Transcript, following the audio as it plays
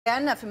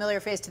Again, a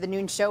familiar face to the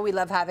Noon Show. We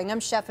love having him.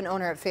 Chef and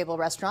owner at Fable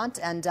Restaurant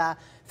and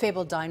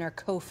Fable Diner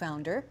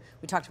co-founder.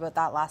 We talked about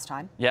that last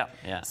time. Yeah.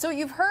 So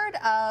you've heard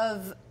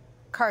of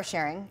car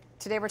sharing.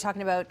 Today we're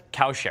talking about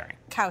cow sharing.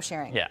 Cow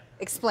sharing. Yeah.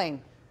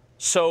 Explain.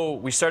 So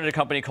we started a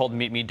company called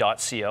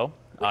meatme.ca.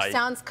 Which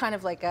sounds kind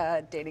of like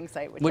a dating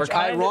site. Which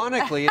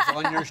ironically is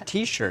on your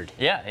T-shirt.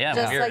 Yeah.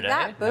 Just weird, like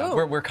that.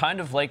 Boom. We're kind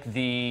of like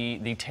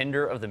the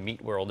Tinder of the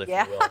meat world, if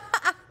you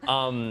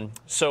will.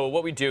 So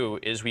what we do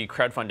is we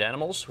crowdfund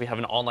animals. We have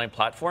an online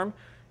platform.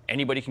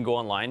 Anybody can go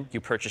online. You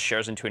purchase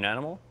shares into an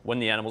animal. When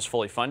the animal's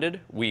fully funded,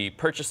 we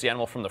purchase the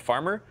animal from the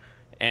farmer,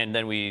 and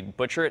then we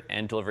butcher it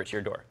and deliver it to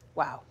your door.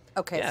 Wow.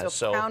 Okay, Yeah,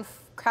 so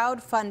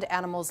crowdfund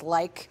animals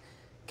like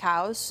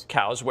cows.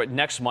 Cows.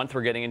 Next month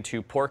we're getting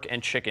into pork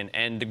and chicken.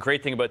 And the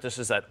great thing about this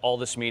is that all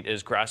this meat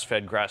is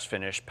grass-fed,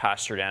 grass-finished,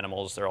 pastured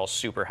animals. They're all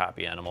super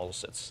happy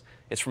animals.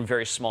 It's from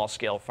very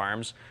small-scale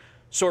farms.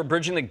 So we're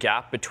bridging the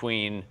gap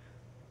between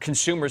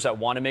consumers that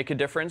want to make a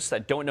difference,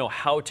 that don't know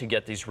how to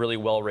get these really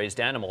well-raised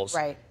animals,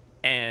 right,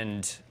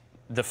 and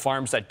the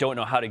farms that don't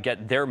know how to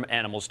get their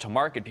animals to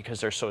market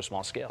because they're so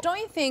small scale. Don't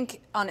you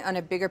think on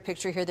a bigger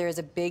picture here there is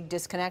a big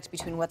disconnect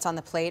between what's on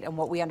the plate and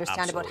what we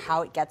understand about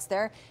how it gets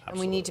there? And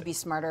we need to be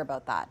smarter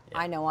about that. Yeah.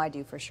 I know I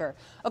do for sure.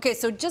 Okay,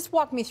 so just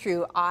walk me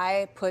through.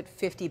 I put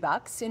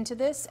 $50 into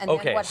this, and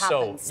then what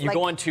happens? So you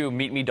go on to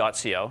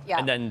meatme.ca,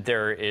 and then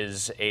there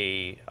is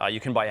you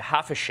can buy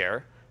half a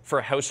share for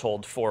a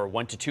household for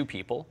 1 to 2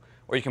 people,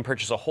 or you can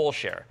purchase a whole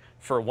share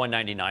for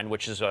 $1.99,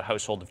 which is a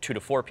household of 2 to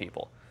 4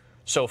 people.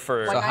 So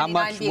how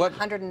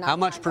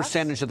much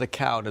percentage of the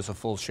cow does a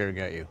full share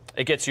get you?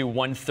 It gets you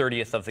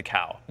 1/30th of the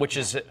cow, which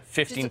is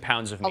 15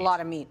 pounds of meat. A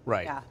lot of meat.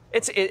 Right.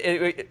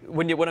 Yeah.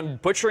 When I'm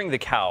butchering the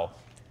cow,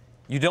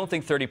 you don't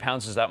think 30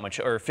 pounds is that much,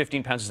 or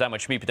 15 pounds is that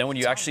much meat, but then when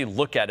you actually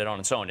look at it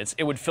on its own,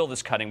 it would fill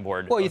this cutting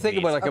board. Well, you think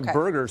about like a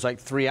burger is like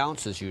 3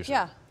 ounces usually.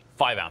 Yeah.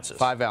 5 ounces.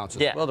 5 ounces.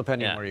 Yeah. Well,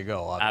 depending on where you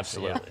go,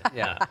 obviously. Absolutely.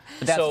 Yeah. But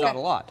that's not a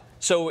lot.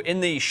 So in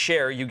the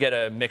share, you get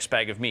a mixed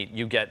bag of meat.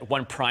 You get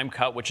one prime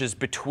cut, which is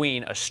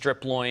between a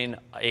strip loin,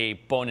 a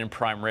bone-in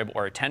prime rib,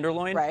 or a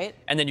tenderloin. Right.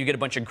 And then you get a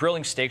bunch of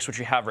grilling steaks, which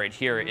you have right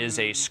here is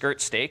a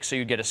skirt steak. So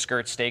you get a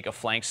skirt steak, a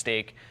flank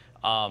steak,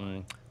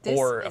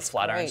 or a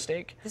flat iron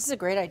steak. This is a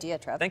great idea,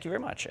 Trev. Thank you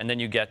very much. And then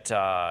you get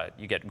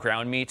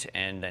ground meat,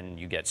 and then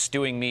you get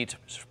stewing meat,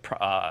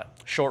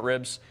 short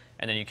ribs.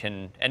 And then you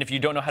can, and if you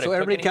don't know how to cook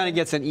everybody kind of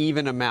gets an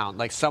even amount.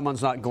 Like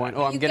someone's not going,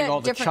 oh, I'm getting all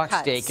the chuck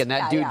steak, and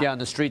that dude down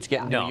the street's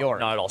getting New York.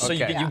 No, not at all. So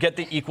you get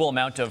the equal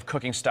amount of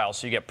cooking styles.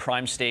 So you get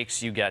prime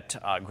steaks, you get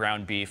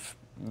ground beef,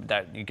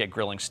 you get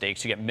grilling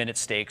steaks, you get minute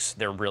steaks.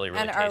 They're really,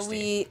 really tasty. And are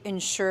we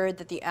ensured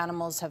that the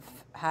animals have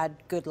had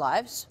good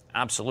lives?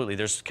 Absolutely.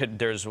 There's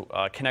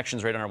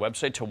connections right on our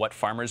website to what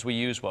farmers we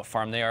use, what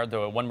farm they are.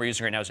 The one we're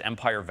using right now is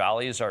Empire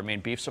Valley, is our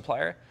main beef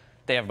supplier.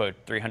 They have about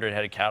 300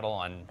 head of cattle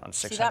on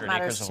 600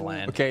 acres of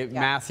land. Okay,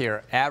 math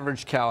here.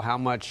 Average cow, how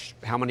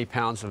many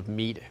pounds of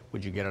meat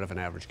would you get out of an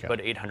average cow?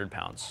 About 800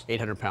 pounds.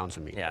 800 pounds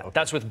of meat. Yeah,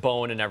 that's with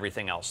bone and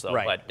everything else, though.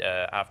 Right. But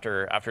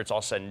after it's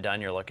all said and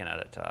done, you're looking at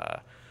it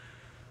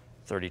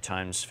 30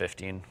 times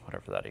 15,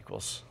 whatever that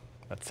equals.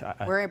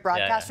 We're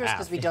broadcasters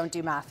because we don't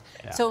do math.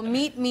 Yeah. So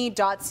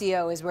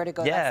meatme.co is where to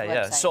go. That's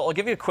the website. So I'll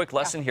give you a quick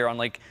lesson here on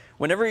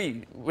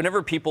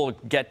whenever people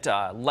get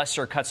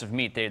lesser cuts of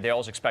meat, they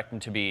always expect them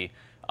to be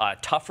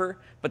tougher,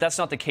 but that's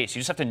not the case. You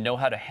just have to know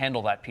how to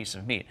handle that piece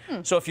of meat.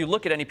 So if you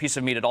look at any piece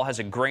of meat, it all has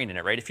a grain in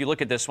it, right? If you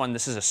look at this one,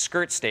 this is a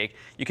skirt steak.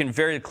 You can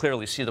very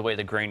clearly see the way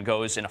the grain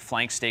goes. In a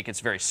flank steak,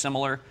 it's very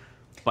similar.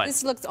 But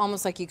this looks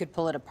almost like you could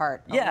pull it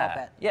apart a little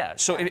bit. Yeah.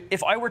 So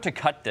if I were to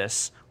cut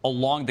this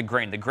along the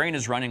grain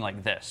is running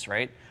like this,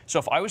 right? So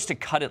if I was to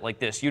cut it like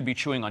this, you'd be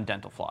chewing on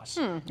dental floss,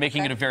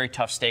 making it a very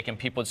tough steak, and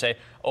people would say,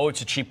 "Oh,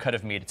 it's a cheap cut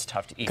of meat; it's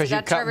tough to eat." Because you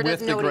cut Trevor with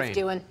doesn't know what he's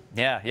doing.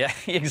 Yeah,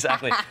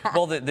 exactly.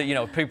 Well,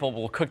 people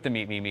will cook the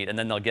meat, and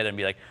then they'll get it and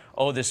be like,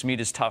 "Oh, this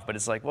meat is tough," but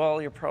it's like,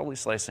 well, you're probably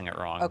slicing it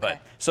wrong. Okay.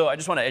 So I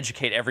just want to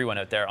educate everyone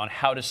out there on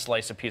how to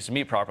slice a piece of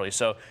meat properly.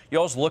 So you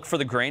always look for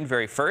the grain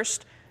very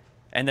first.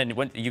 And then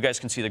when you guys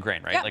can see the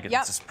grain, right? Like it's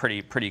just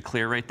pretty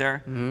clear right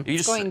there.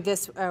 It's going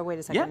this. Wait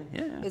a second.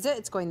 Yeah. Is it?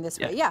 It's going this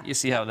way. Yeah. You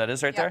see how that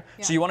is right there?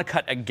 So you want to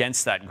cut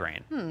against that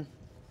grain.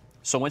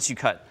 So once you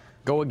cut,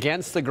 go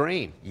against the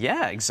grain.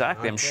 Yeah,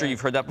 exactly. I'm sure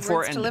you've heard that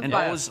before. And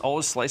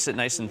always slice it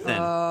nice and thin.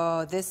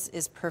 Oh, this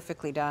is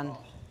perfectly done.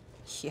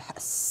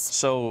 Yes.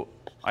 So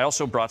I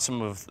also brought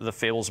some of the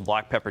Fable's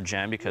black pepper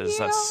jam because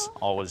that's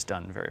always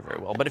done very,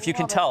 very well. But if you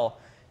can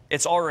tell,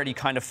 it's already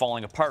kind of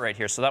falling apart right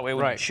here, so that way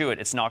when you chew it,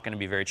 it's not going to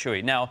be very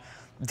chewy. Now,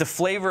 the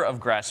flavor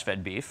of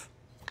grass-fed beef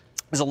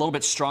is a little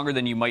bit stronger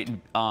than you might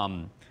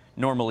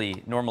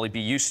normally be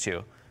used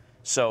to.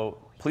 So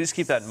please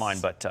keep that in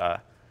mind.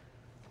 But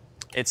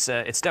it's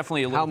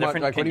definitely a little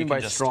different. What do you mean by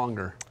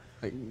stronger?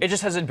 It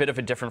just has a bit of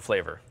a different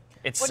flavor.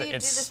 What do you do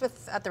this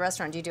with at the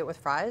restaurant? Do you do it with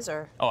fries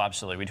or? Oh,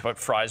 absolutely. We do it with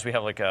fries. We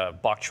have like a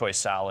bok choy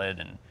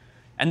salad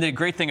and the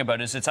great thing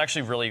about it is it's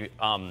actually really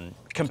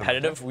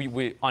competitive.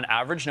 We on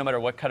average, no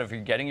matter what cut of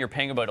you're getting, you're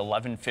paying about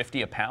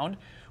 $11.50 a pound.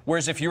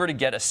 Whereas if you were to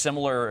get a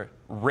similar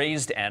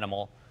raised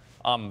animal,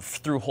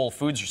 through Whole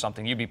Foods or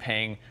something, you'd be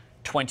paying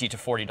 $20 to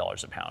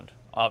 $40 a pound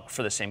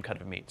for the same cut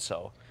of meat.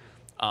 So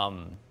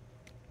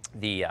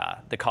the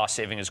cost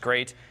saving is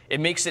great. It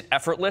makes it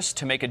effortless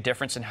to make a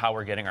difference in how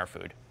we're getting our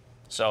food.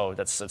 So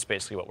that's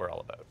basically what we're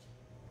all about.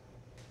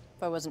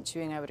 If I wasn't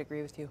chewing, I would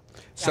agree with you.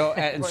 So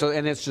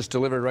and it's just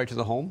delivered right to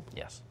the home?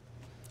 Yes.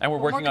 And we're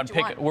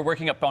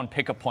working up on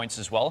pickup points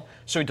as well.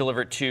 So we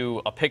deliver it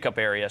to a pickup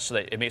area so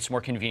that it makes it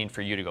more convenient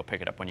for you to go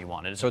pick it up when you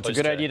want it. So it's a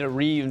good idea to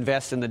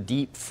reinvest in the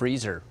deep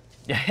freezer.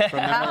 Remember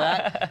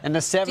that? In the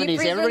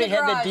 70s, everybody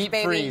had the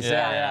deep freeze.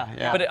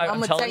 Yeah. But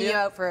I'm telling you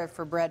out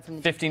for bread from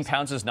the 15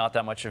 pounds is not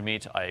that much of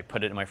meat. I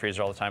put it in my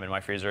freezer all the time, and my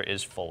freezer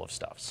is full of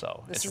stuff.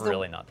 So it's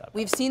really not that bad.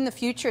 We've seen the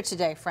future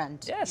today, friend.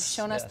 Yes.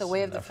 You've shown us the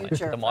way of the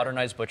future. The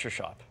modernized butcher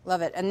shop.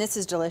 Love it. And this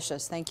is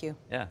delicious. Thank you.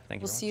 Yeah,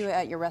 thank you. We'll see you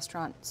at your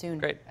restaurant soon.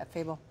 Great. At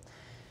Fable.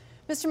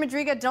 Mr.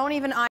 Madriga, don't even